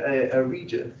 you get a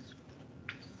region,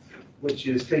 which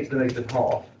is k to the negative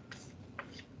half.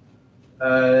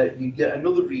 You get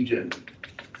another region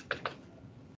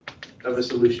of a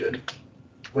solution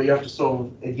where you have to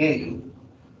solve again.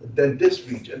 Then this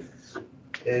region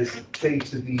is k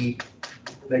to the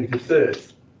negative third.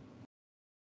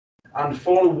 And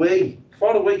far away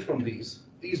from these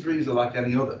rays are like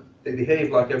any other. They behave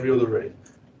like every other ray.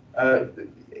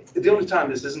 The only time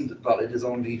this isn't valid is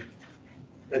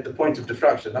at the point of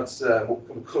diffraction. That's what we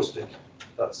call acoustic.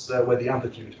 That's where the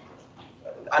amplitude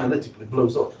analytically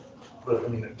blows up. But I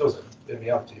mean, it doesn't in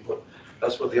reality, but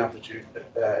that's what the amplitude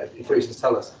equations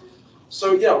tell us.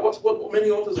 So yeah, what many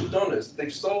authors have done is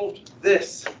they've solved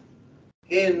this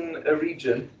in a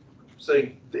region,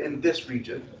 say in this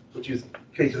region, which is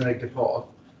k to the negative half.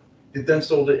 They then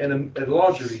solved it in a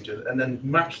larger region and then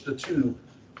matched the two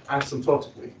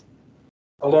asymptotically,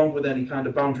 along with any kind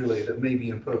of boundary layer that may be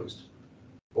imposed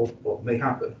or may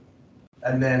happen,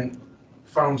 and then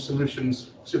found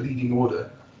solutions to leading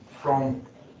order from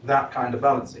that kind of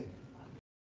balancing.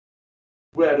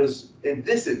 Whereas in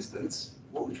this instance,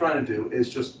 what we're trying to do is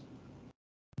just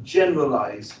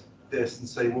generalize this and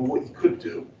say, well, what you could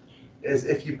do is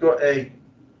if you've got a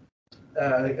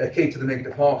k to the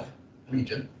negative half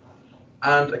region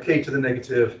and a k to the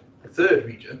negative third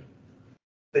region,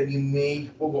 then you may,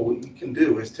 well, what you can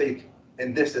do is take,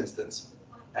 in this instance,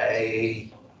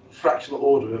 a fractional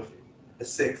order of a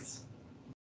sixth,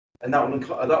 and that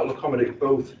will accommodate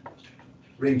both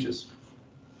ranges.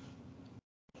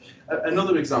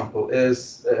 Another example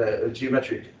is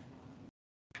geometric.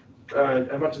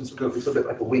 Imagine something that looks a bit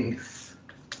like a wing,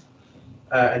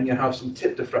 and you have some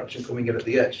tip diffraction coming in at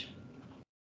the edge.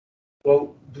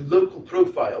 Well, the local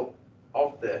profile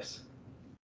of this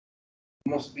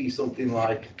must be something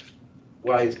like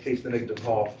y is k to the negative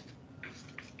half.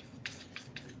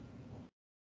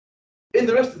 In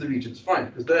the rest of the regions, fine,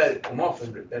 because they come off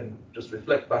and just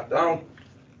reflect back down.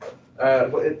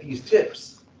 But at these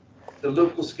tips, the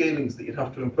local scalings that you'd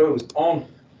have to impose on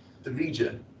the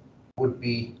region would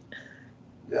be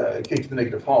k to the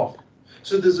negative half.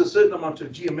 So there's a certain amount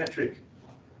of geometric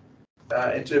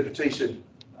interpretation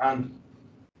and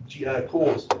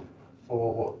cause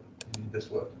for this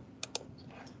work.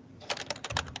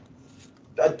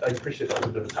 I appreciate that was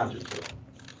a bit of a tangent,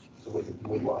 so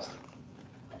we lost.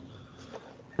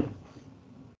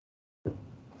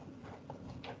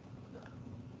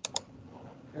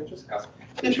 Can I just ask?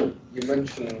 Yeah, sure. You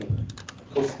mentioned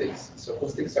acoustics. So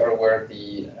acoustics are where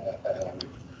the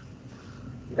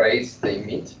rays they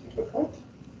meet into a point?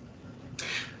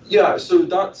 Yeah, so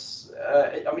that's,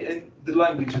 I mean, in the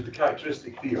language of the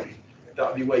characteristic theory, that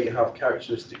would be where you have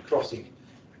characteristic crossing.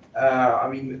 I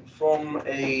mean, from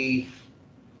a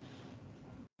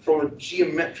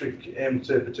geometric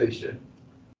interpretation,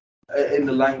 in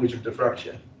the language of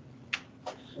diffraction,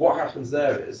 what happens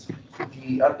there is,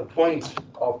 at the point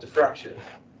of diffraction,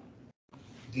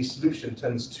 the solution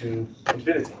tends to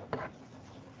infinity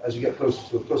as you get closer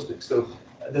to acoustic. So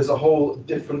there's a whole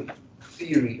different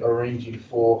theory arranging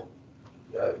for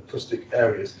acoustic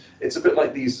areas. It's a bit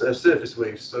like these surface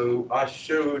waves. So I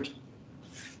showed,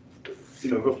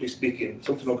 roughly speaking,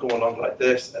 something will go along like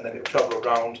this, and then it'll travel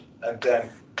around and then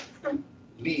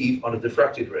leave on a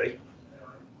diffracted ray.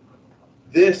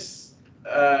 This,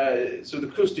 so the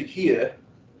acoustic here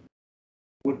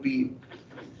would be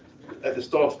at the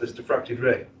start of this diffracted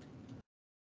ray.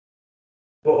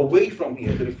 But away from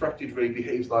here, the diffracted ray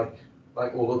behaves like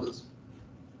all others.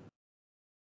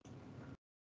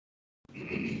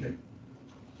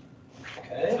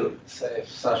 Okay, so if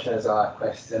Sasha has a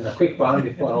question, a quick one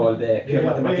before all the pure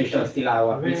mathematicians steal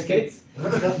our biscuits.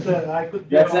 That's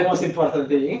the most important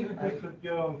thing. I could be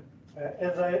wrong.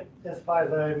 As far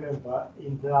as I remember,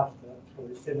 in the after for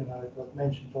the seminar, it was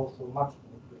mentioned also Maxwell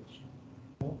equation.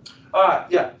 No?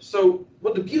 Yeah. So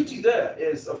what the beauty there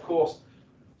is, of course,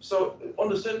 so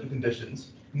under certain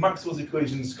conditions, Maxwell's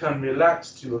equations can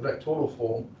relax to a vectorial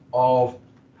form of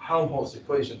Helmholtz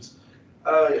equations.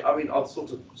 I mean, I'll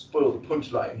sort of spoil the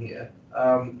punchline here.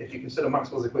 If you consider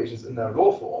Maxwell's equations in their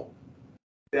raw form,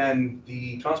 then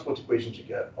the transport equations you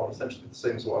get are essentially the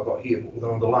same as what I've got here, but with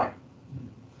another line.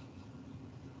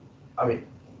 I mean,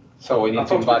 so we need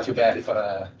to invite you back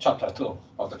for chapter 2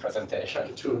 of the presentation.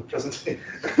 Chapter 2 of the presentation.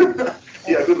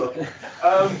 Yeah, good luck.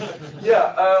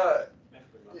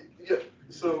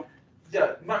 So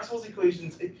Maxwell's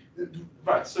equations.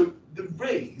 Right. So the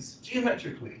rays,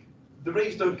 geometrically, the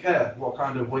rays don't care what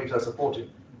kind of waves they're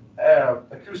supporting.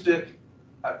 Acoustic,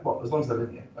 well, as long as they're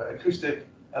linear. Acoustic,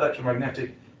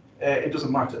 electromagnetic, it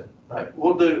doesn't matter. Right.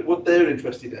 What they're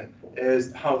interested in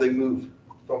is how they move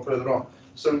from further on.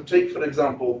 So take, for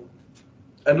example,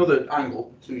 another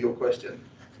angle to your question.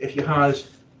 If you had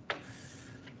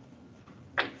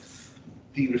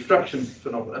the refraction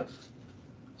phenomena,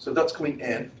 so that's coming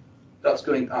in, that's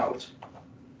going out.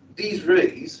 These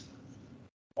rays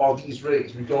are these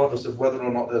rays, regardless of whether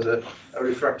or not there's a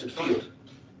refracted field.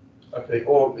 Okay,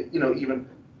 or even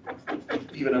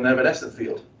an evanescent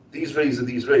field. These rays are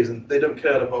these rays, and they don't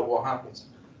care about what happens.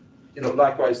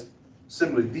 Likewise,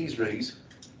 similarly, these rays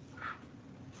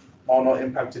are not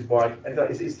impacted by, and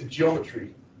it's the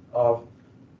geometry of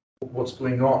what's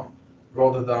going on,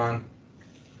 rather than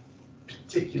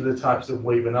particular types of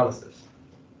wave analysis.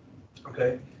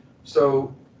 Okay,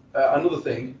 so another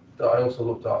thing that I also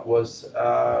looked at was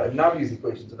Navier's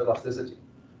equations of elasticity,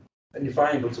 and you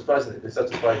find, unsurprisingly, they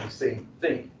satisfy the same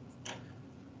thing.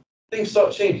 Things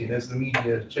start changing as the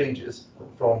media changes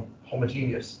from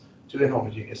homogeneous to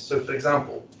inhomogeneous. So, for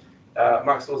example,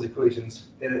 Maxwell's equations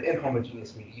in an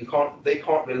inhomogeneous media, they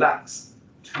can't relax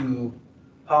to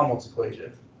Helmholtz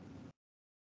equation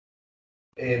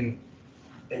in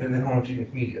an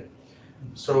inhomogeneous media.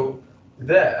 So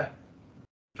there,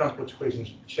 transport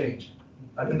equations change,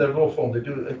 and in their raw form, they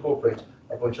do incorporate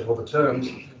a bunch of other terms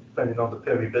depending on the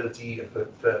permeability and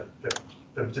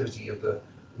permittivity of the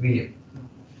medium.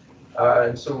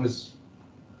 And so it's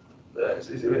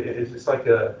like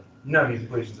a Navier's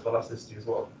equations of elasticity as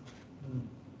well.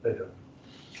 They do.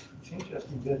 It's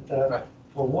interesting that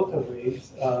for water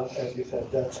waves, as you said,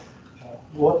 that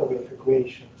water wave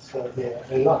equations, they are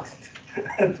relaxed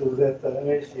to that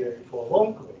wave theory for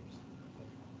long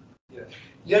waves.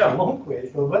 Yeah. Long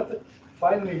waves, but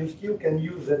finally you still can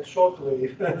use that short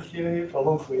wave theory for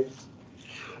long waves.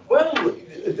 Well,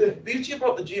 the beauty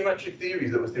about the geometric theory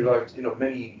that was derived,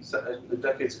 many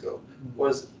decades ago,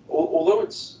 was although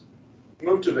it's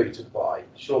motivated by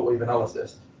shortwave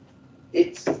analysis,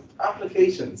 its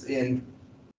applications in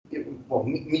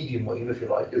medium wave, if you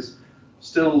like, is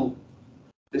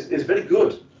very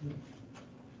good.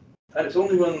 And it's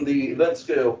only when the length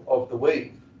scale of the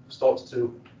wave starts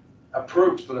to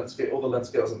approach the length scale, all the length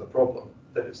scales in the problem,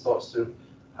 that it starts to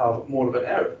have more of an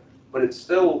error. But it's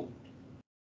still,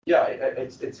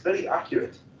 it's very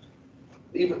accurate,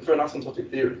 even for an asymptotic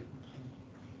theory.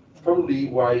 Probably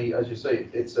why, as you say,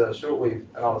 it's a shortwave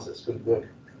analysis can work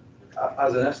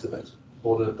as an estimate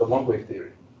for the long wave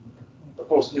theory. Of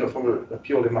course, from a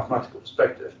purely mathematical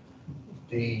perspective,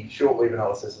 the shortwave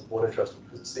analysis is more interesting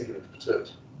because it's singularly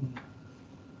perturbed.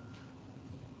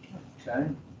 Okay,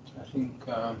 I think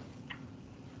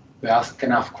we asked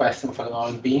enough questions for the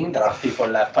moment being. There are people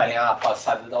piling up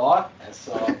outside the door, and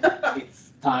so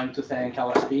it's time to thank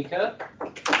our speaker.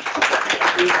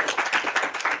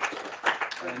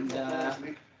 And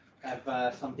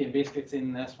have something biscuits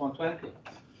in S120.